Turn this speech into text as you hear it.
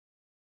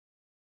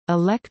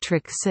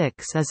Electric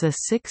Six is a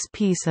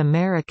six-piece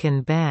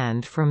American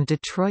band from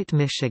Detroit,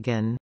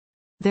 Michigan.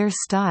 Their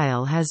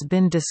style has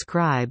been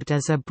described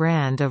as a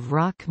brand of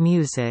rock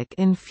music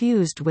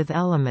infused with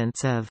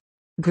elements of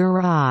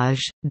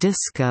garage,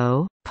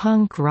 disco,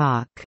 punk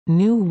rock,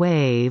 new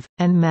wave,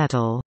 and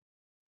metal.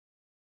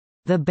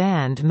 The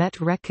band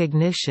met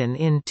recognition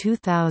in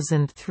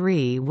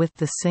 2003 with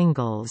the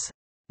singles,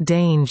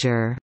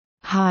 "Danger",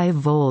 "High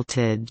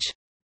Voltage",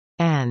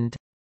 and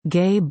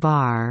 "Gay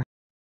Bar",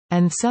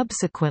 and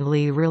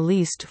subsequently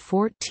released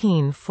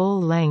 14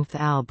 full-length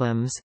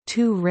albums,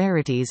 2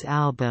 rarities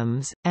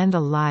albums, and a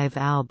live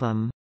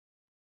album.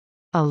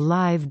 A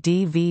live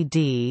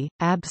DVD,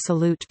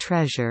 Absolute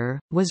Treasure,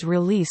 was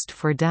released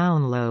for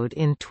download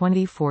in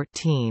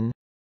 2014.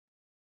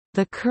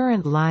 The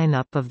current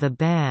lineup of the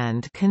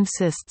band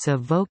consists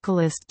of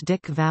vocalist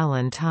Dick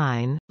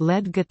Valentine,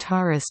 lead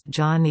guitarist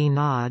Johnny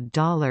 $,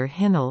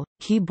 Hinnell,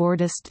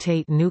 keyboardist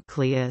Tate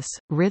Nucleus,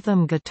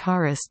 rhythm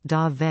guitarist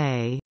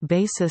Dave,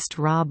 bassist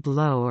Rob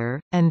Lower,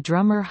 and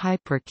drummer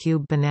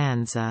Hypercube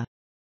Bonanza.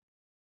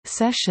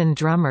 Session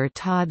drummer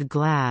Todd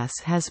Glass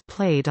has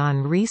played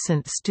on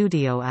recent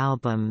studio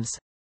albums.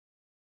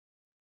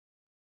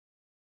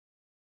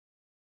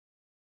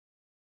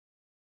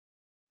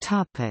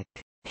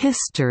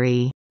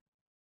 History.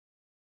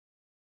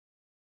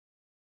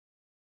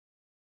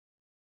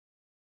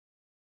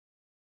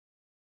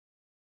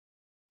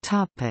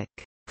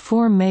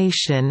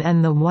 Formation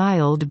and the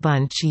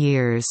Wildbunch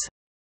years.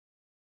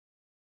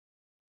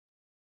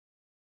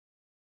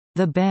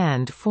 The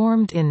band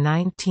formed in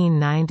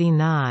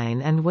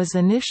 1999 and was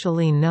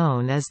initially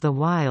known as the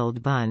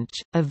Wildbunch,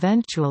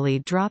 eventually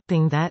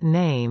dropping that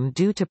name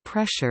due to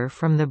pressure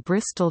from the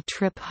Bristol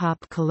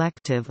trip-hop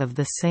collective of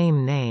the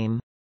same name.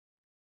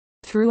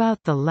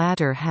 Throughout the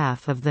latter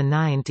half of the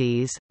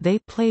 90s, they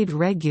played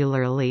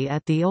regularly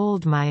at the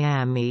Old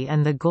Miami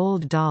and the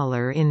Gold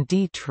Dollar in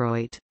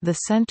Detroit, the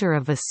center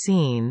of a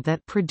scene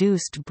that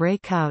produced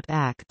breakout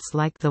acts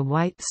like the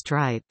White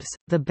Stripes.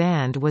 The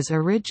band was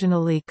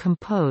originally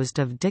composed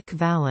of Dick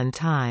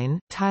Valentine,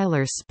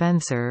 Tyler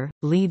Spencer,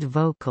 lead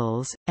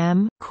vocals,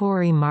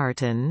 Corey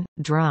Martin,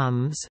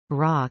 drums,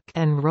 rock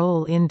and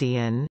roll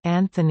Indian,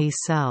 Anthony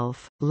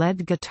Self,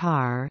 lead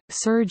guitar,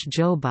 Serge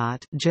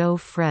Jobot, Joe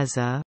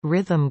Frezza,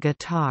 rhythm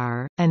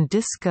guitar, and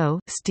disco,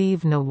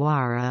 Steve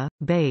Nawara,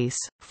 bass,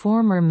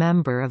 former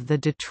member of the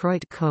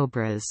Detroit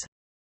Cobras.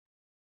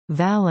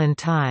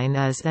 Valentine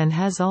is and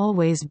has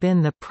always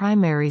been the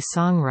primary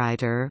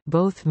songwriter,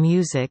 both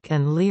music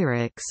and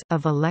lyrics,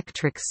 of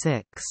Electric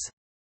Six.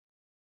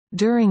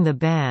 During the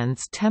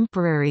band's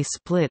temporary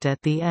split at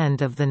the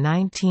end of the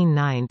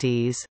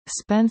 1990s,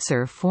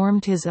 Spencer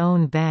formed his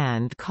own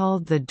band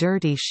called The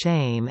Dirty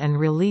Shame and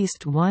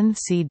released one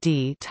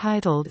CD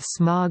titled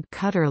Smog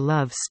Cutter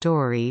Love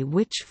Story,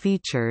 which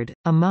featured,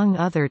 among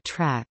other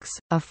tracks,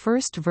 a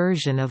first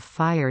version of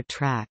Fire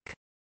track,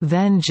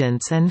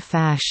 Vengeance and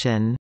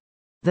Fashion.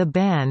 The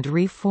band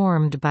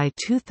reformed by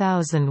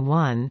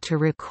 2001 to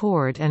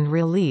record and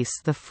release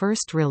the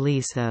first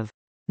release of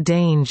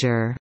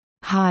Danger,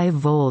 High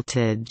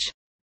Voltage,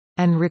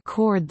 and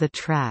record the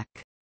track,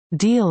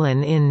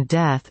 Dealin' in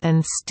Death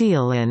and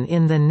Stealin'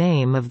 in the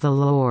Name of the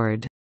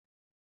Lord,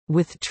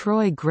 with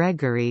Troy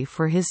Gregory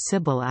for his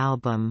Sybil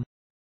album.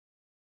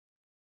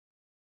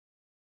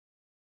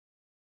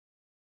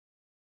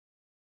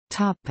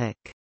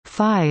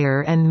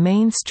 Fire and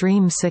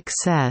mainstream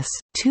success,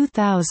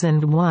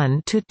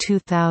 2001 to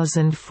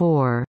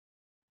 2004.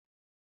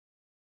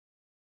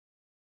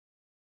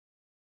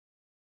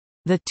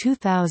 The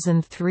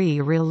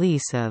 2003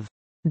 release of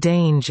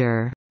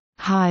Danger,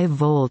 High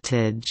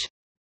Voltage,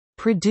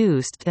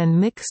 produced and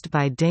mixed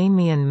by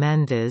Damian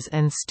Mendes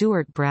and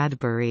Stuart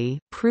Bradbury,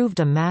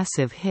 proved a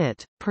massive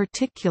hit,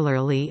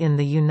 particularly in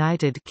the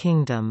United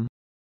Kingdom.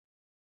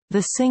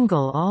 The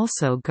single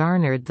also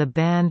garnered the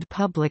band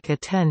public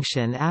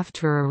attention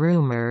after a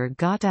rumor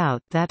got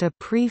out that a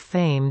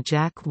pre-fame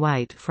Jack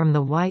White from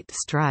the White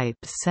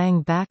Stripes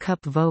sang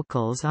backup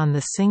vocals on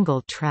the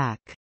single track,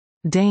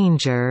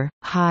 Danger,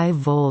 High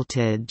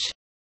Voltage,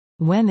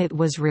 when it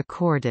was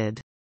recorded.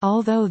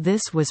 Although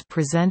this was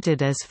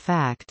presented as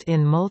fact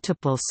in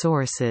multiple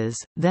sources,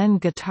 then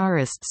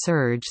guitarist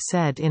Serge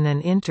said in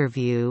an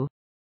interview.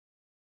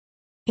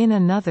 In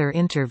another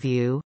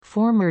interview,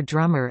 former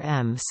drummer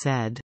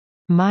said,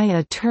 "My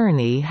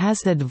attorney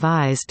has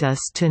advised us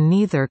to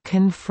neither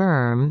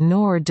confirm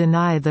nor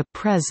deny the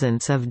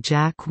presence of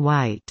Jack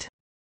White."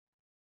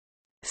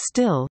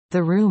 Still,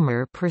 the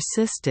rumor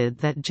persisted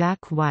that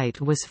Jack White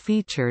was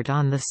featured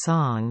on the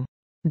song,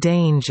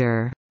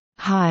 Danger,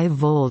 High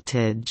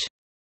Voltage.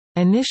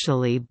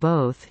 Initially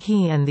both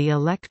he and the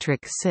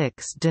Electric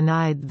Six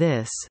denied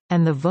this,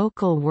 and the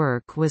vocal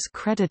work was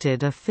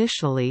credited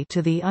officially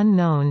to the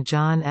unknown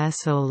John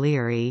S.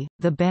 O'Leary.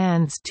 The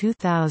band's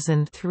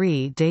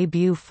 2003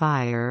 debut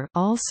Fire,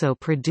 also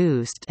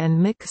produced and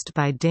mixed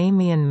by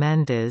Damian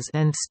Mendes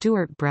and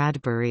Stuart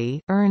Bradbury,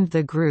 earned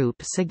the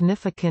group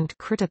significant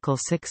critical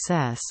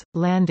success,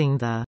 landing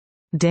the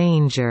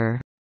Danger,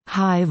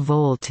 High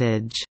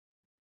Voltage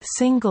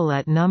single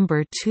at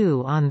number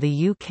 2 on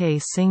the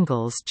UK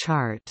singles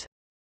chart.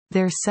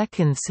 Their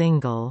second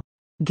single,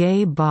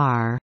 "Gay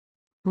Bar",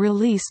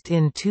 released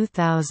in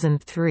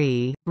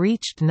 2003,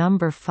 reached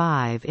number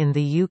 5 in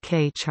the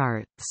UK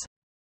charts.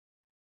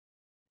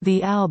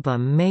 The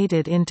album made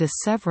it into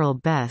several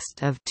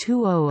Best of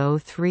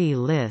 2003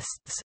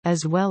 lists,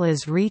 as well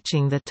as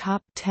reaching the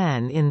top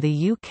 10 in the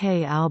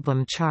UK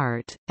album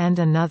chart, and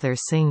another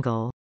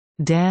single,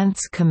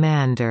 "Dance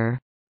Commander",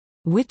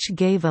 which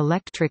gave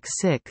Electric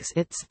Six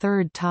its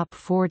third top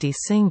 40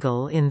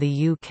 single in the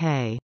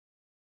UK.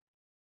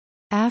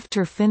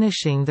 After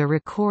finishing the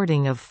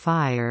recording of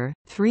Fire,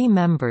 3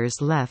 members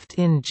left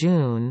in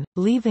June,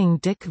 leaving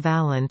Dick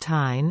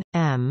Valentine,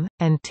 M,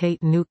 and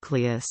Tate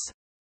Nucleus.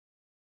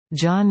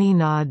 Johnny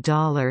 "Na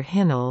Dollar"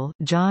 Hinnell,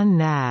 John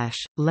Nash,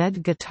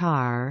 lead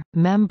guitar,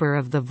 member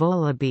of the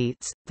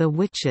Volbeats, The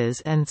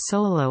Witches, and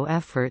solo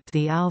effort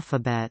The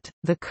Alphabet,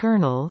 The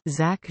Colonel,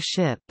 Zach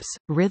Ships,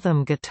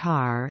 rhythm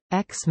guitar,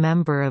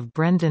 ex-member of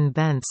Brendan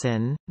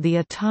Benson, The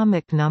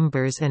Atomic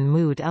Numbers and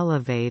Mood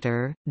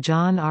Elevator,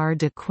 John R.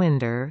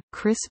 DeQuinder,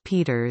 Chris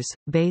Peters,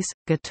 bass,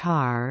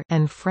 guitar,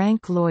 and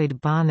Frank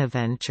Lloyd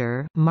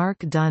Bonaventure, Mark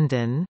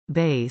Dundon,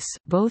 bass,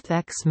 both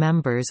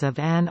ex-members of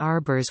Ann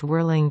Arbor's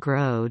Whirling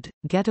Road,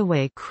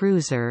 Getaway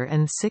Cruiser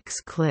and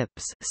Six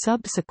Clips,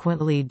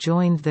 subsequently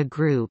joined the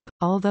group,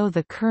 although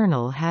the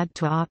Colonel had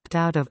to opt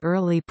out of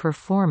early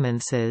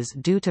performances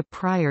due to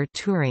prior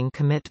touring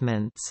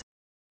commitments.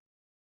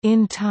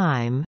 In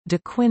time,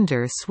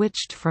 DeQuinder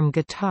switched from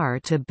guitar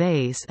to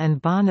bass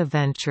and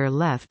Bonaventure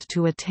left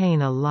to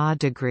attain a law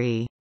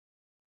degree.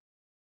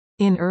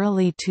 In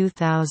early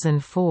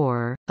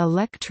 2004,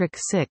 Electric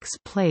Six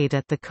played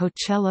at the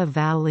Coachella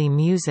Valley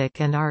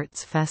Music and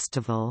Arts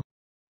Festival.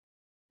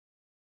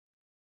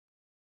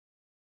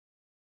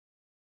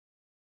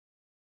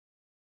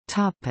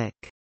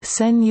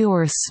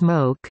 iSeñor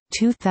Smoke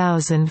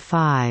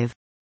 2005.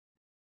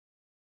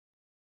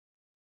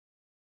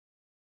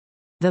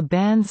 The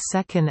band's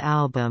second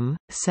album,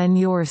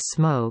 iSeñor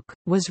Smoke,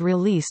 was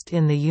released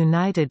in the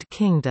United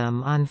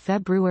Kingdom on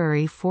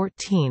February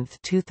 14,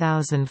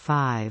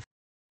 2005.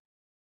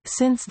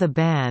 Since the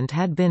band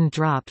had been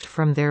dropped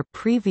from their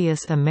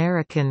previous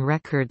American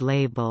record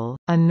label,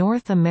 a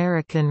North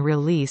American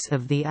release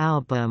of the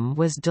album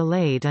was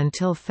delayed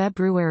until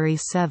February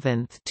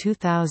 7,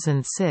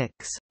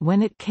 2006,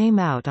 when it came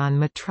out on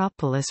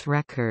Metropolis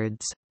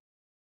Records.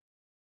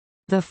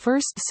 The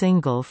first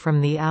single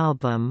from the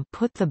album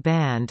put the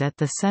band at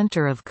the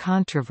center of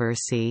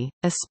controversy,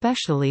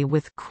 especially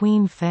with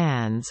Queen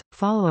fans,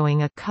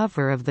 following a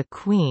cover of the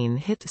Queen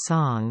hit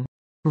song,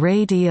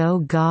 "Radio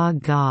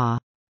Gaga."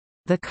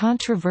 The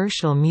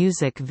controversial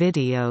music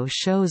video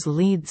shows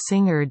lead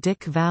singer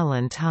Dick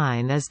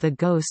Valentine as the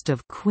ghost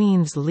of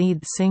Queen's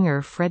lead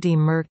singer Freddie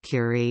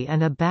Mercury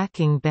and a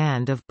backing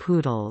band of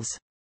poodles.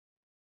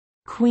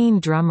 Queen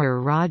drummer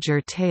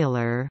Roger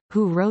Taylor,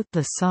 who wrote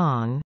the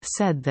song,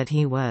 said that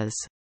he was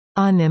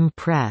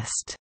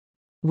unimpressed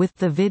with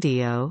the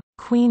video.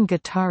 Queen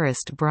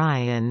guitarist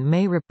Brian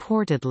May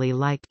reportedly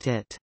liked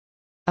it.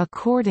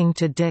 According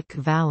to Dick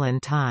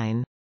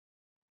Valentine,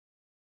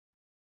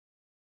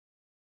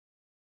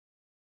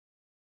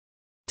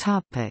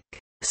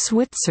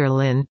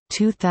 Switzerland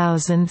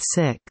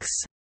 2006.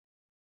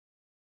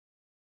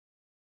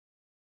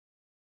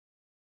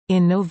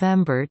 In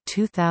November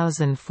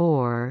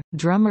 2004,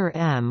 drummer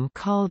M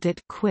called it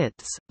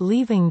quits,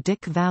 leaving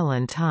Dick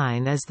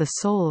Valentine as the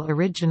sole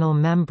original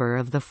member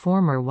of the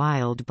former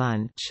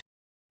Wildbunch.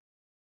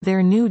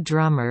 Their new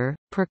drummer,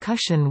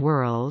 Percussion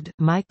World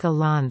Mike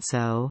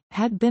Alonso,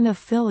 had been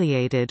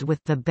affiliated with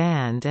the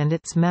band and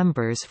its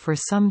members for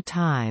some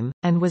time,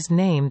 and was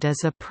named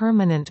as a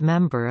permanent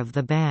member of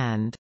the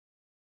band.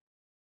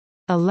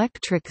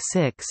 Electric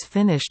Six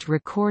finished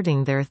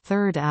recording their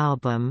third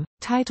album,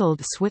 titled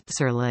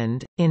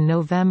Switzerland, in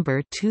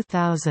November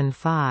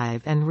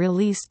 2005 and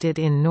released it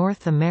in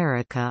North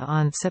America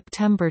on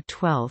September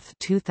 12,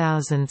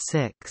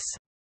 2006.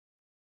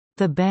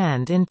 The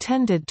band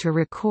intended to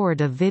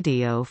record a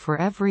video for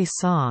every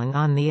song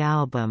on the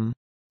album,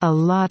 a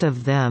lot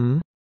of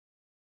them.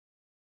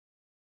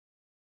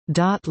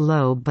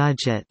 Low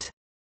budget.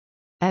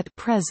 At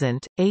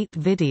present, 8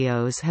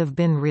 videos have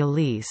been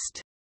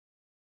released.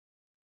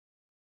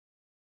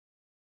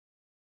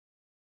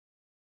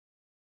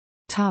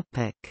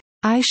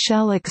 I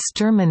shall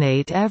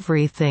exterminate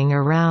everything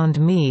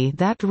around me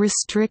that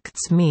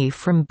restricts me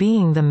from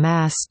being the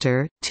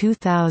master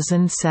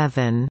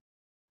 2007.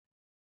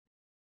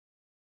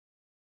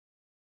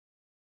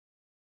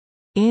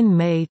 In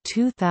May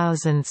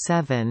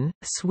 2007,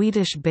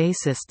 Swedish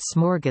bassist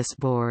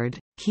Smorgasbord,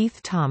 Keith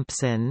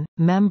Thompson,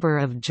 member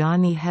of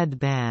Johnny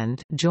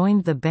Headband,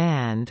 joined the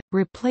band,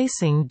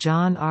 replacing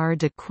John R.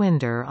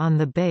 DeQuinder on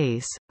the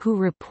bass, who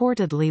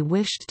reportedly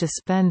wished to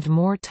spend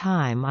more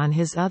time on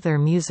his other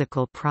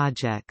musical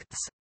projects.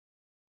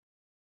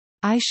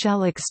 I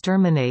shall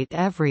exterminate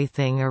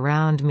everything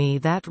around me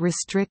that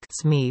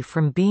restricts me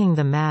from being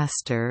the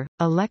master.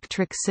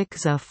 Electric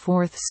Six's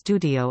fourth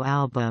studio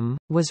album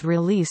was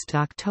released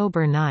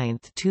October 9,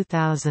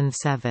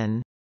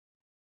 2007.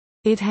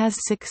 It has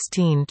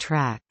 16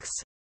 tracks.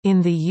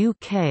 In the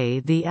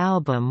UK, the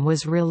album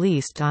was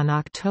released on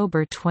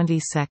October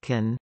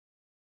 22.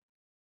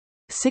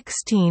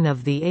 16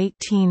 of the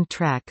 18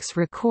 tracks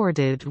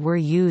recorded were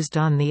used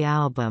on the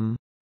album.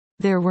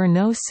 There were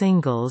no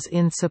singles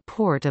in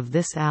support of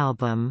this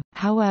album,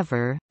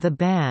 however, the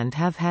band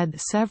have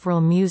had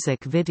several music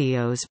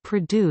videos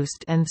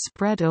produced and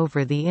spread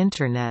over the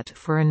Internet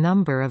for a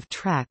number of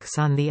tracks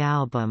on the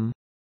album.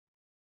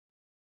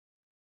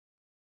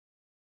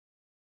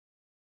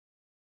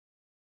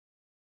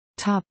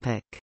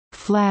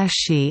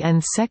 Flashy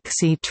and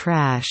Sexy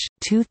Trash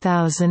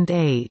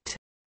 2008.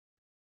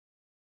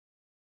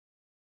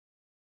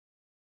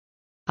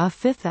 A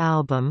fifth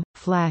album,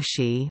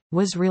 Flashy,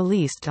 was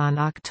released on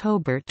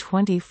October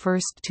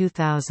 21,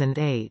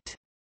 2008.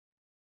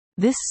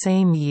 This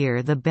same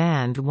year the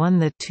band won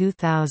the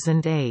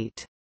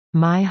 2008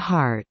 My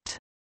Heart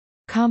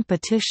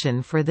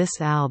competition for this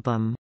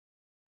album.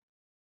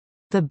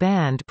 The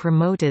band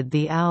promoted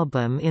the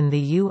album in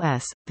the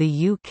US,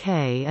 the UK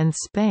and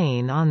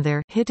Spain on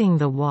their Hitting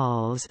the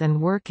Walls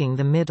and Working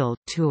the Middle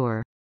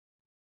tour.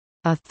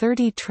 A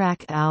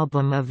 30-track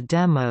album of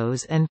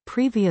demos and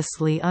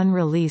previously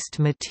unreleased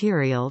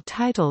material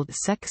titled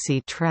Sexy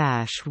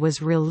Trash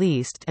was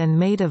released and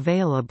made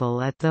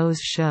available at those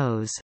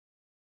shows.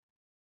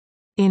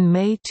 In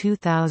May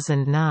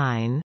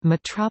 2009,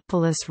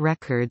 Metropolis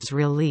Records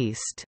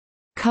released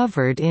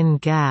Covered in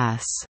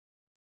Gas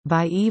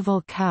by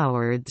Evil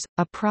Cowards,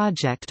 a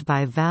project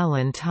by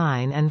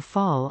Valentine and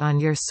Fall on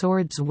Your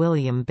Swords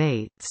William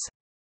Bates.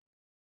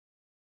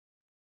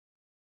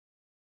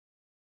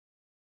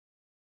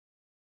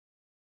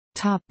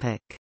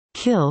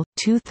 iKILL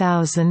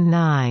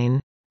 2009.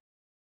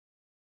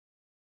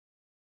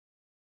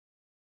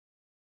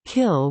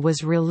 iKILL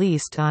was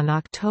released on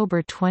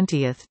October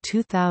 20,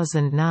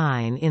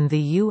 2009 in the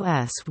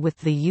US with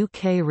the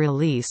UK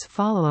release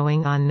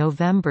following on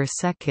November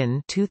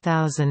 2,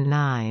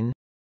 2009.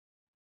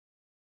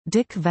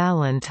 Dick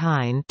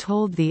Valentine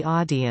told the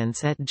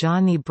audience at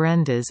Johnny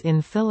Brenda's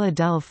in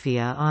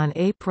Philadelphia on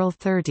April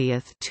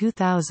 30,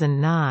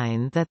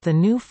 2009 that the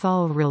new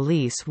fall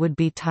release would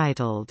be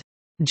titled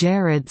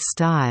Jared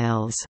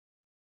Styles.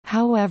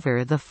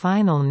 However, the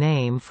final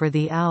name for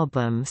the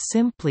album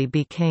simply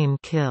became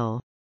iKILL.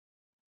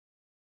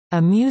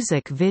 A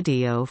music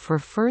video for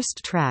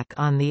first track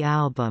on the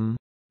album,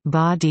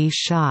 Body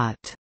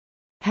Shot,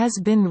 has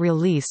been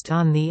released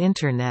on the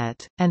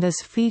Internet, and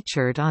is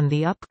featured on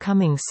the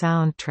upcoming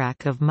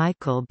soundtrack of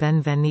Michael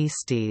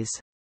Benveniste's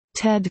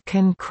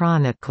Tedkin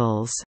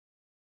Chronicles.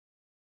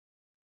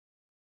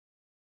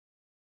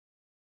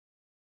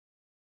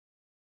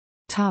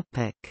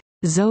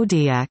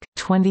 iZodiac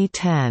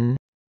 2010.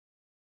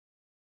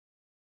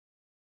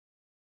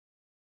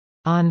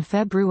 On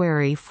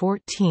February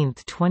 14,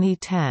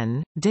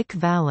 2010, Dick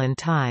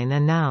Valentine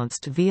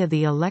announced via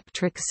the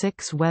Electric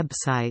Six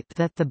website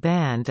that the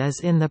band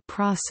is in the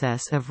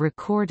process of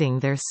recording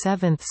their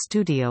seventh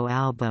studio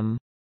album.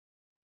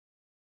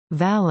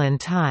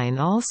 Valentine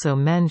also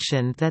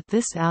mentioned that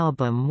this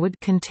album would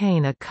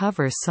contain a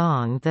cover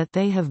song that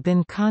they have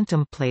been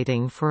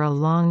contemplating for a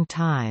long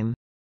time.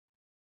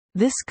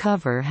 This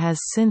cover has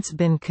since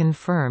been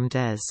confirmed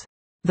as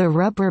The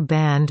Rubber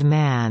Band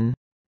Man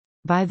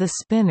by the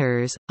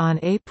Spinners. On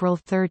April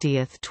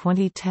 30,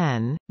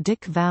 2010,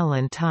 Dick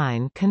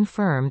Valentine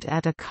confirmed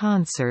at a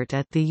concert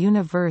at the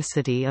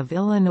University of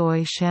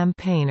Illinois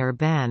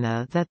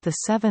Champaign-Urbana that the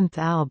seventh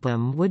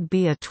album would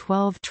be a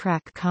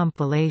 12-track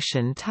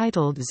compilation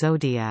titled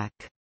iZodiac.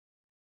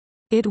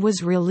 It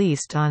was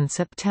released on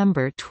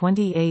September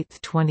 28,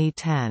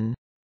 2010.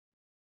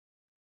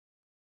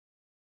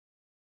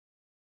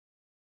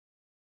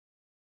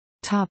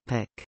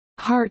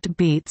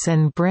 Heartbeats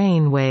and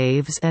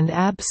Brainwaves and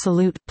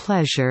Absolute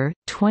Pleasure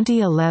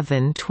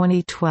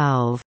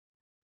 2011-2012.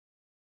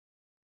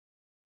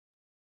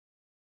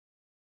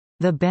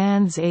 The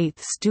band's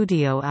eighth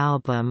studio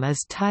album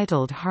is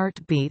titled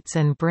Heartbeats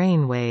and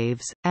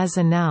Brainwaves, as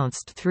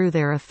announced through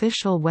their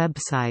official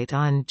website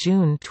on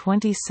June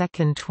 22,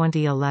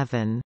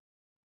 2011.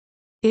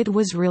 It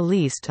was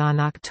released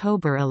on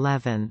October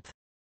 11.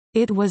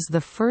 It was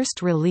the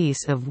first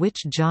release of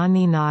which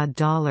Johnny "Nah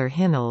Dollar"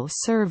 Hinnell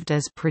served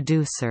as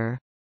producer.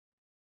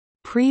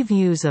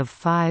 Previews of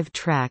 5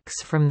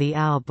 tracks from the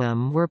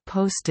album were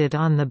posted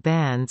on the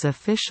band's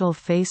official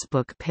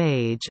Facebook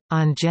page.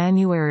 On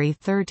January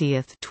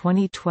 30,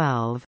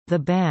 2012, the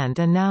band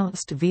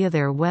announced via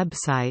their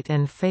website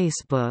and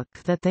Facebook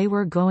that they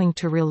were going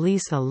to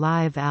release a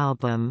live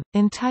album,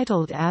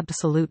 entitled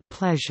Absolute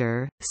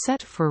Pleasure,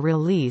 set for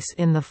release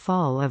in the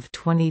fall of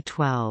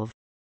 2012.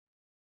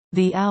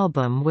 The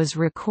album was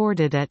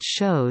recorded at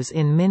shows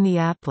in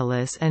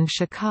Minneapolis and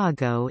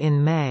Chicago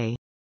in May.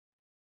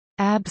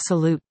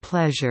 Absolute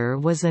Pleasure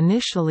was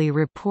initially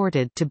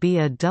reported to be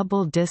a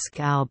double-disc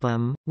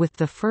album, with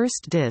the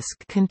first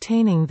disc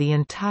containing the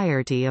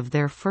entirety of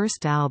their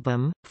first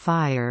album,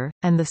 Fire,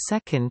 and the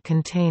second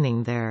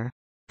containing their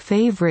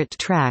favorite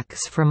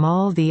tracks from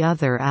all the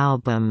other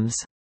albums.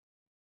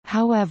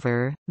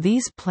 However,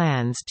 these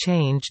plans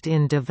changed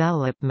in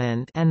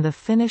development and the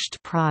finished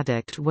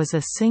product was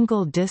a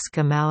single-disc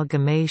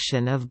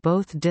amalgamation of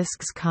both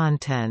discs'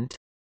 content.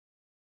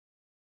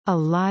 A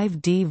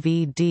live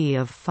DVD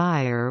of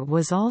Fire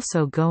was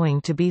also going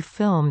to be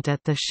filmed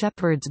at the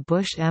Shepherd's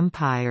Bush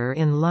Empire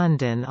in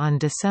London on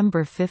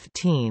December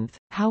 15,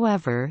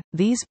 however,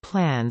 these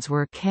plans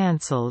were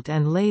cancelled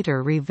and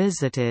later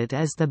revisited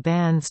as the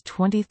band's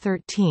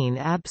 2013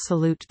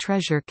 Absolute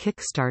Treasure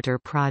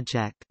Kickstarter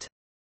project.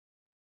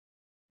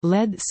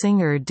 Lead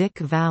singer Dick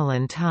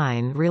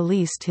Valentine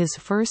released his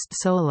first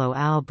solo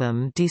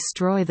album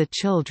Destroy the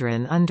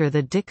Children under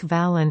the Dick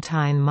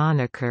Valentine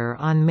moniker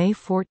on May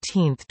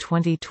 14,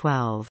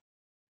 2012.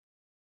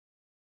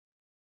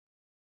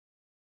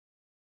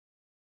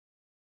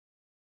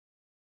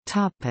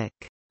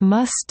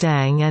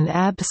 Mustang and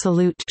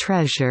Absolute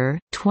Treasure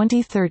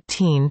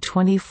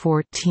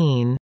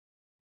 2013-2014.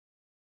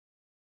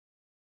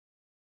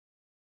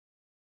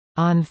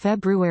 On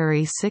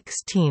February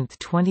 16,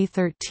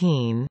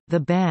 2013, the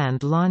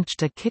band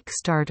launched a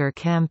Kickstarter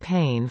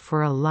campaign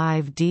for a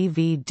live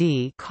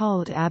DVD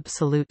called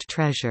Absolute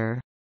Treasure.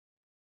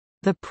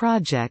 The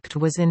project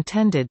was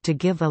intended to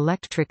give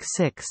Electric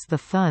Six the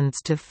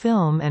funds to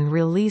film and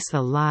release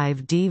a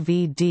live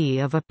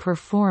DVD of a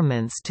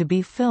performance to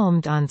be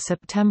filmed on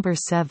September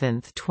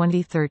 7,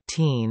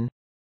 2013.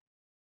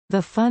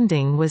 The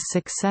funding was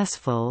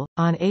successful.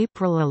 On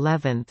April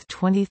 11,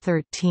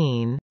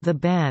 2013, the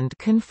band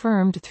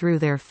confirmed through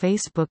their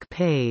Facebook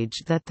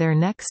page that their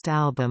next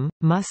album,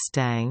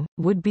 Mustang,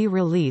 would be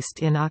released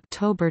in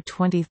October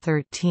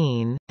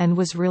 2013, and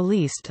was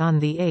released on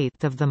the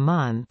 8th of the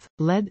month.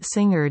 Lead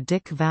singer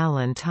Dick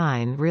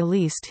Valentine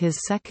released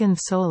his second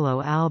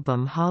solo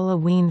album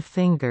Halloween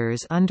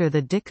Fingers under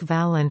the Dick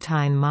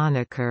Valentine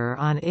moniker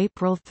on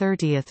April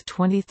 30,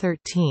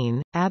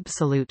 2013.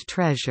 Absolute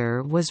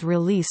Treasure was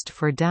released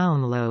for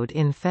download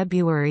in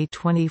February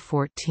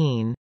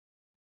 2014.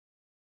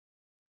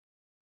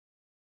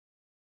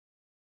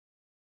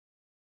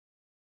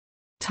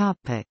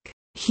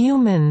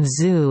 Human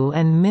Zoo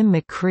and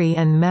Mimicry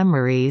and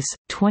Memories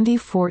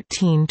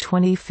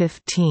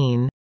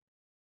 2014-2015.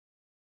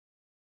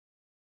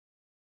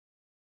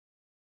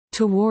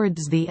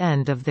 Towards the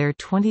end of their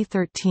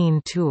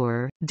 2013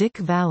 tour, Dick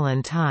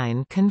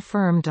Valentine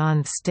confirmed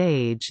on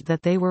stage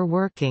that they were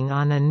working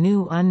on a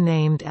new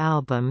unnamed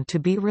album to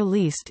be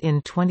released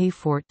in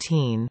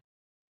 2014.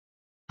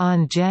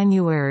 On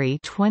January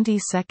 22,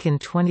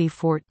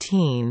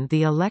 2014,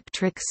 the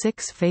Electric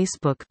Six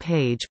Facebook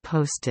page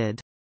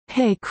posted,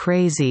 "Hey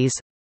Crazies!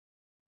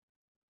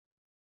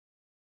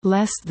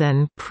 Less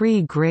than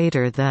pre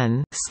greater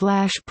than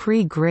 /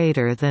 pre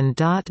greater than ...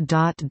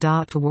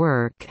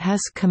 work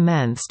has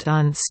commenced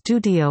on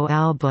studio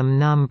album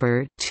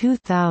number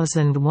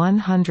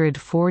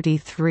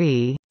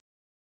 2143.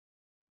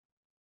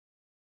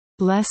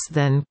 Less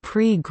than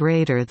pre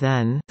greater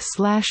than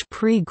 /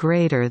 pre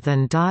greater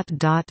than ...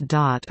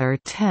 or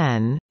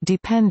 10,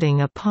 depending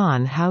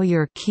upon how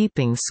you're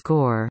keeping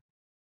score.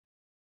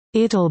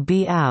 It'll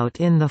be out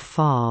in the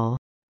fall.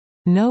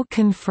 No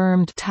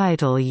confirmed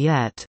title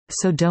yet,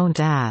 so don't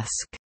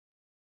ask."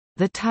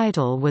 The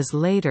title was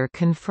later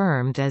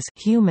confirmed as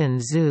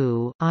Human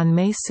Zoo on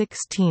May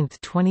 16,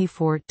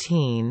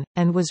 2014,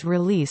 and was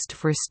released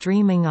for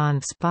streaming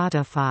on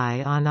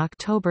Spotify on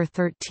October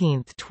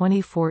 13,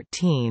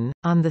 2014.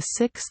 On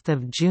 6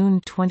 June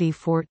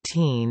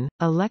 2014,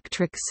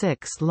 Electric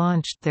Six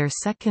launched their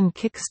second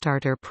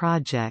Kickstarter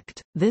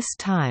project, this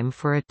time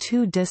for a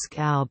 2-disc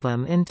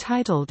album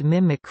entitled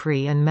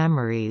Mimicry and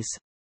Memories.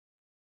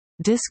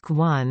 Disc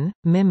 1,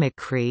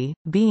 Mimicry,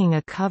 being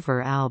a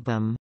cover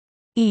album.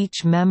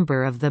 Each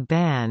member of the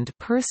band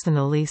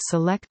personally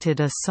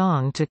selected a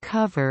song to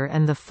cover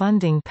and the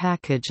funding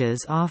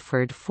packages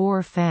offered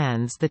 4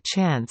 fans the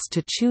chance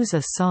to choose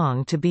a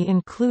song to be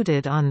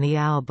included on the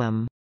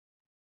album.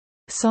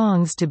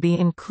 Songs to be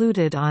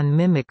included on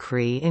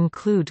Mimicry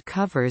include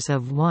covers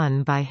of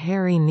One by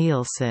Harry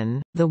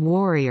Nilsson, The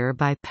Warrior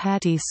by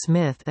Patti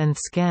Smith and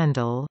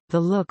Scandal, The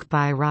Look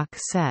by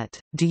Roxette,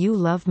 Do You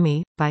Love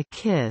Me? By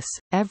Kiss,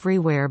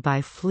 Everywhere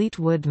by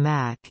Fleetwood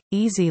Mac,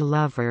 Easy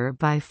Lover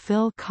by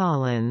Phil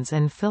Collins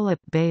and Philip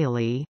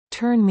Bailey,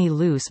 Turn Me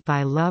Loose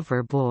by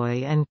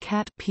Loverboy and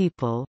Cat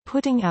People,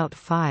 Putting Out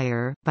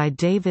Fire by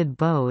David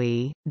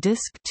Bowie.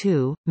 Disc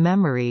 2,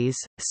 Memories,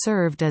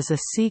 served as a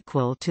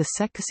sequel to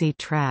Sexy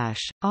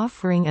Trash,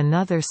 offering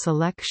another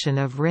selection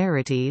of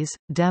rarities,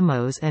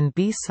 demos and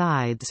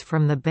B-sides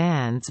from the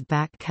band's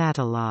back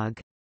catalog.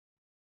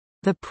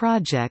 The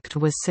project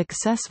was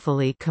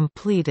successfully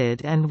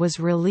completed and was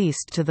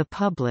released to the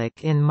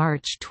public in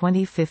March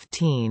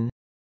 2015.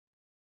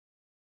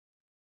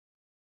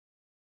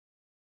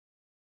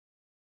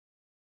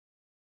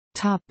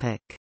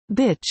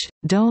 Bitch,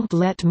 Don't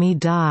Let Me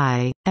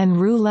Die, and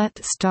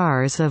Roulette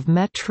stars of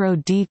Metro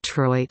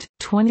Detroit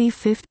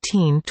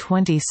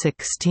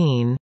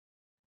 2015-2016.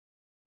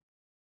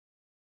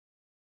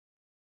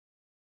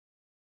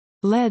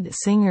 Lead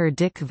singer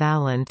Dick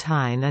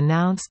Valentine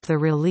announced the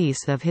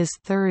release of his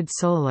third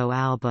solo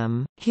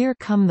album, Here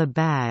Come the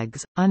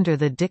Bags, under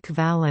the Dick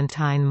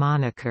Valentine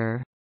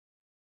moniker.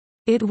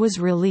 It was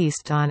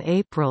released on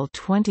April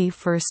 21,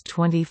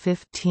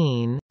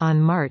 2015.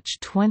 On March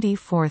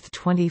 24,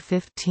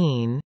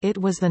 2015, it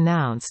was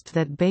announced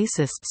that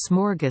bassist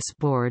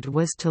Smorgasbord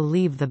was to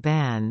leave the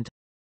band.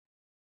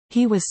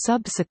 He was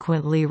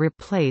subsequently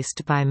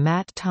replaced by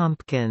Matt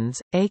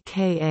Tompkins,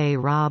 aka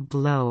Rob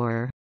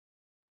Lower.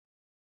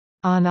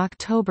 On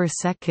October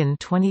 2,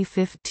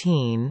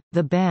 2015,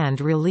 the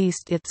band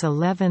released its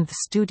 11th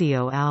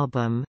studio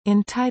album,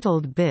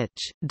 entitled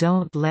Bitch,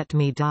 Don't Let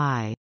Me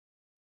Die.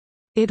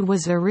 It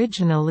was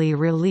originally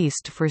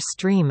released for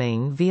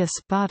streaming via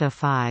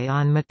Spotify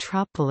on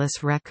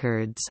Metropolis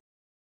Records.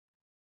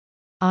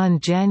 On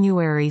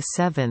January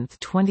 7,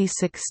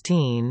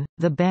 2016,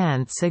 the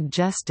band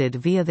suggested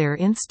via their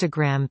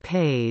Instagram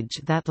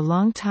page that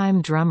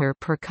longtime drummer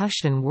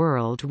Percussion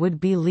World would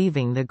be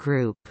leaving the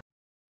group.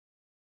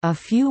 A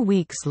few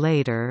weeks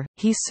later,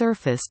 he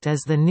surfaced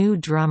as the new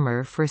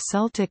drummer for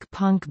Celtic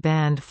punk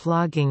band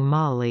Flogging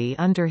Molly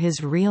under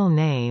his real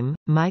name,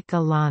 Mike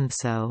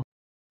Alonso.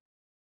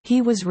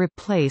 He was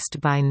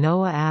replaced by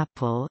Noah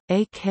Apple,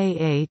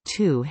 aka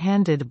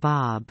Two-Handed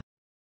Bob.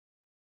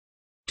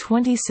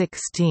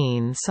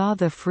 2016 saw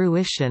the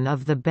fruition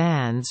of the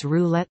band's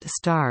Roulette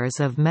Stars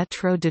of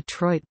Metro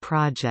Detroit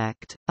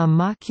project, a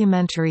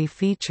mockumentary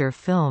feature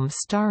film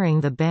starring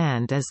the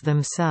band as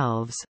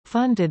themselves,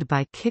 funded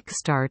by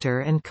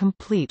Kickstarter and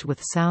complete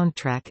with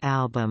soundtrack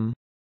album.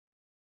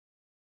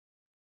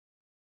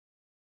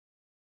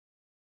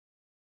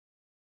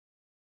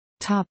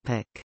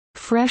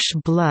 Fresh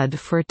Blood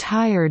for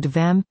Tired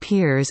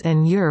Vampyres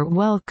and You're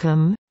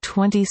Welcome,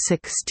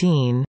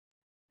 2016.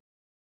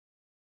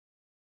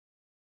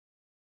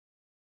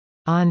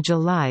 On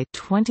July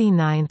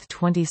 29,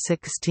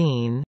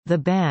 2016, the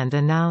band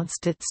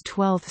announced its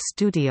 12th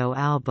studio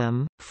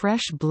album,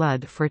 Fresh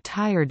Blood for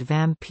Tired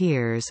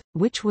Vampyres,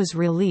 which was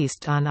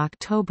released on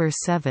October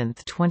 7,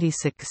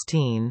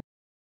 2016.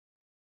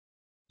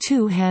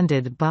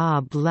 Two-Handed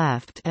Bob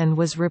left and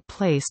was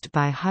replaced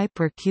by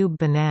Hypercube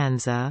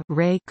Bonanza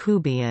Ray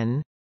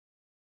Kubian.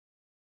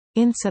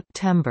 In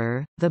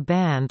September, the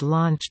band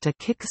launched a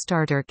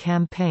Kickstarter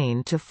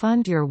campaign to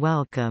fund You're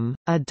Welcome,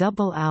 a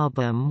double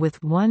album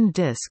with one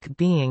disc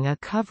being a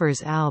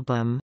covers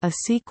album, a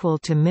sequel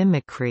to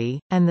Mimicry,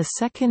 and the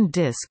second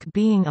disc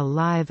being a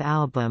live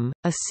album,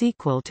 a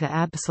sequel to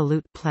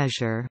Absolute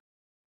Pleasure.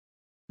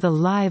 The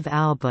live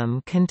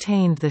album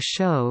contained the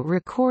show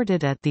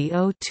recorded at the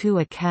O2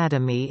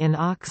 Academy in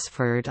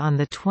Oxford on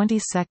the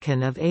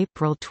 22nd of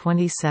April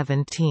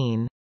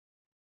 2017.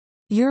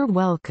 You're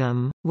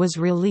Welcome was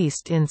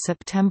released in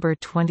September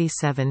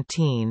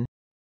 2017.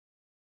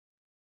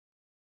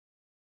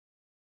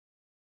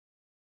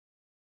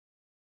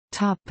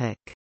 Topic: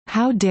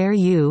 How Dare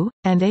You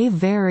and A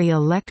Very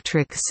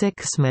Electric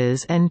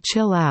SiXmas and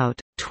Chill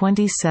Out,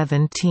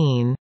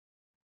 2017.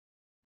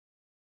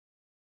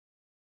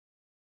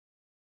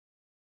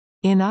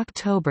 In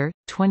October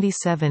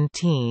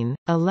 2017,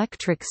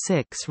 Electric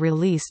Six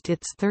released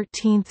its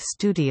 13th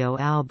studio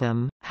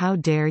album, How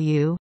Dare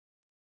You?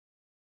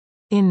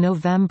 In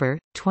November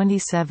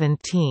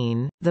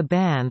 2017, the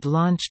band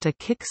launched a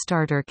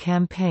Kickstarter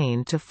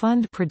campaign to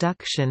fund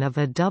production of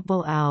a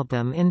double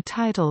album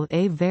entitled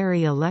A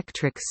Very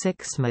Electric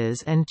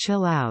SiXmas and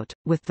Chill Out,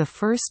 with the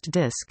first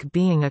disc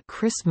being a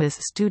Christmas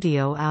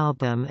studio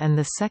album and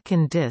the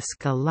second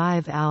disc a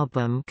live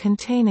album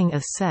containing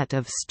a set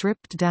of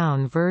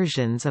stripped-down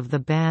versions of the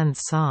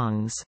band's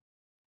songs.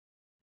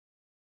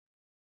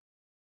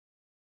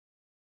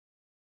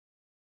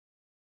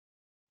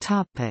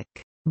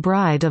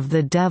 Bride of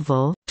the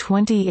Devil,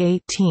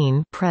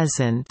 2018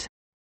 present.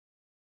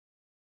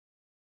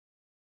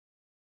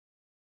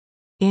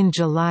 In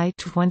July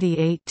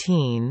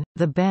 2018,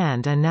 the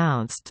band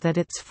announced that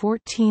its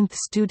 14th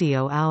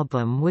studio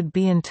album would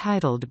be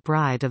entitled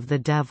Bride of the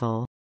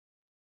Devil.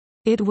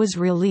 It was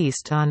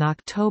released on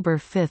October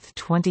 5,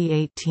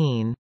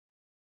 2018.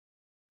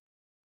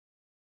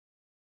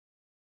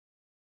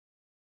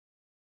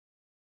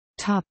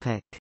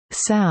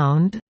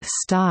 Sound,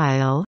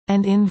 style,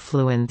 and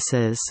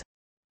influences.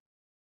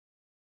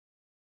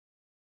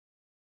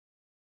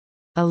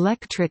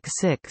 Electric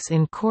Six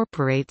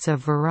incorporates a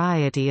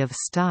variety of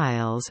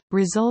styles,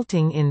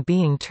 resulting in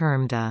being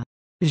termed a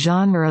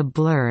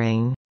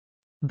genre-blurring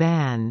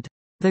band.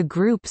 The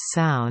group's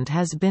sound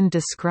has been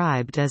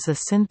described as a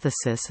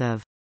synthesis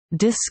of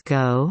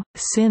disco,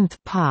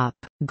 synth-pop,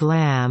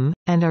 glam,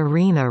 and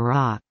arena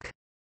rock,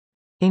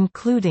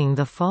 including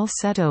the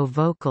falsetto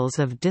vocals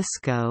of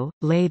disco,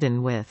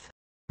 laden with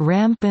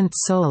rampant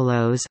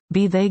solos,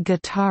 be they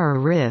guitar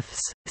riffs,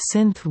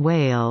 synth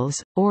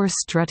wails, or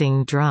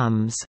strutting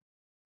drums,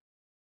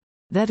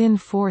 that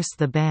enforce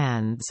the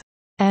band's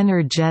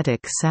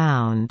energetic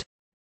sound.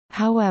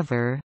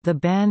 However, the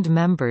band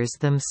members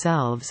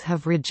themselves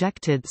have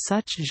rejected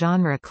such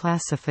genre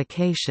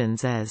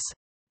classifications as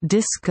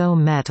disco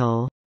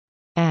metal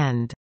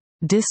and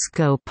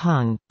disco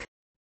punk.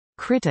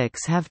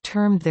 Critics have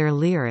termed their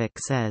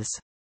lyrics as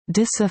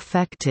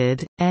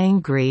disaffected,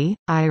 angry,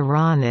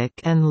 ironic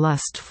and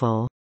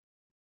lustful,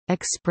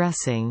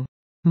 expressing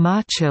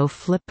macho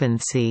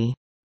flippancy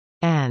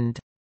and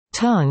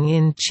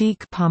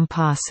tongue-in-cheek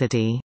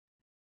pomposity.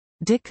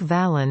 Dick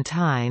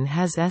Valentine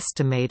has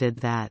estimated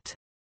that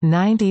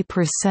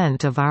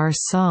 90% of our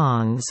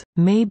songs,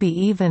 maybe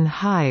even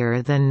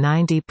higher than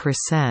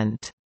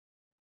 90%,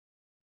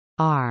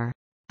 are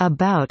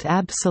about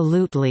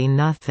absolutely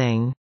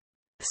nothing.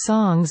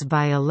 Songs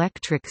by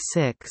Electric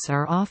Six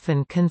are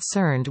often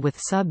concerned with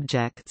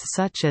subjects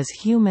such as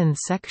human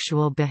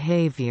sexual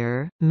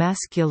behavior,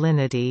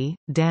 masculinity,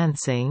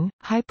 dancing,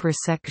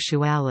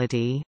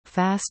 hypersexuality,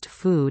 fast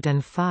food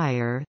and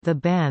fire. The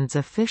band's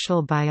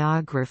official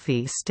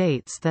biography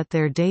states that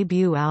their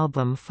debut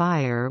album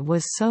Fire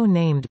was so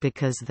named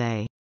because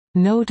they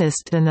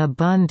noticed an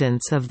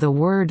abundance of the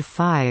word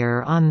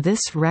fire on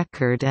this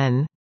record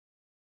and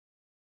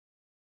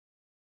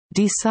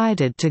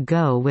decided to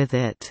go with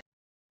it.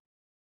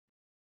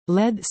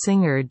 Lead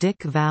singer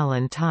Dick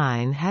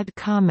Valentine had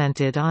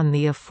commented on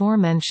the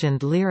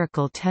aforementioned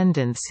lyrical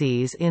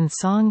tendencies in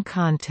song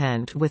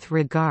content with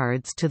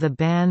regards to the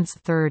band's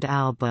third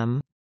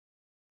album.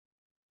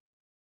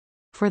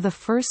 For the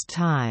first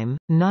time,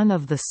 none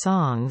of the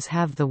songs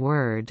have the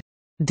word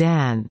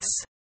dance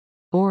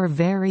or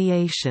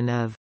variation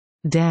of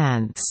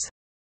dance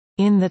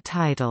in the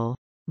title.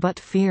 But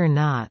fear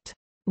not.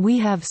 We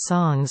have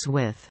songs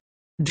with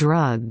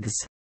drugs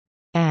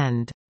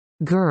and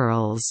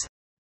girls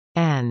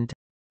and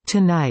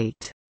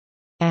tonight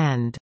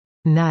and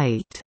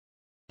night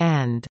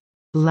and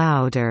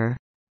louder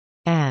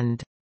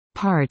and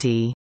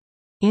party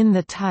in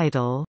the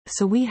title,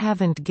 so we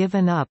haven't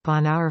given up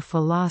on our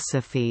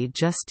philosophy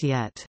just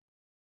yet.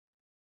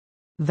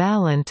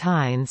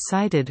 Valentine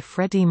cited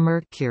Freddie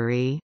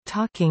Mercury,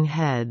 Talking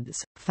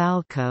Heads,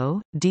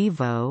 Falco,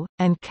 Devo,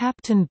 and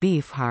Captain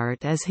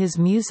Beefheart as his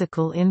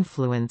musical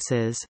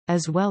influences,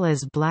 as well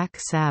as Black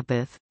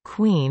Sabbath,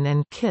 Queen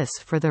and Kiss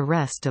for the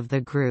rest of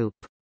the group.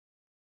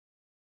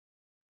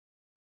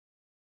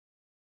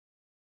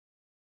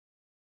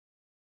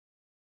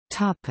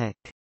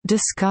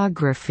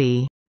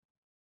 Discography.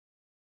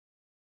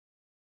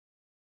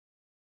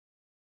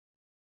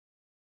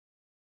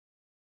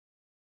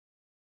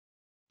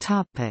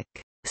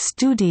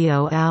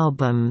 Studio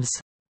albums.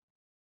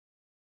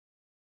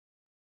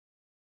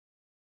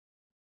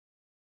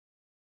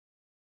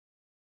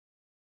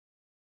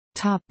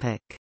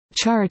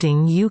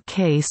 Charting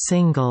UK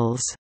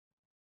singles.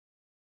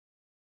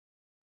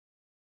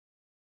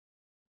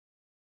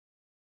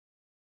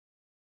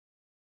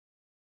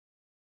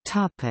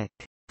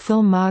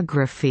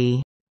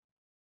 Filmography.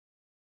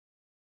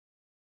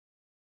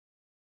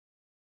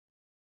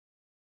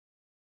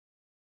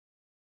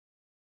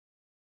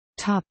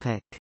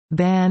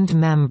 Band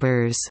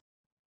members.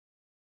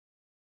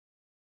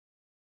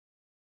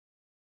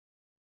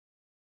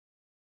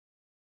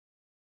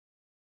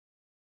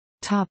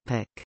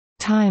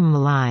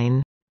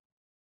 Timeline.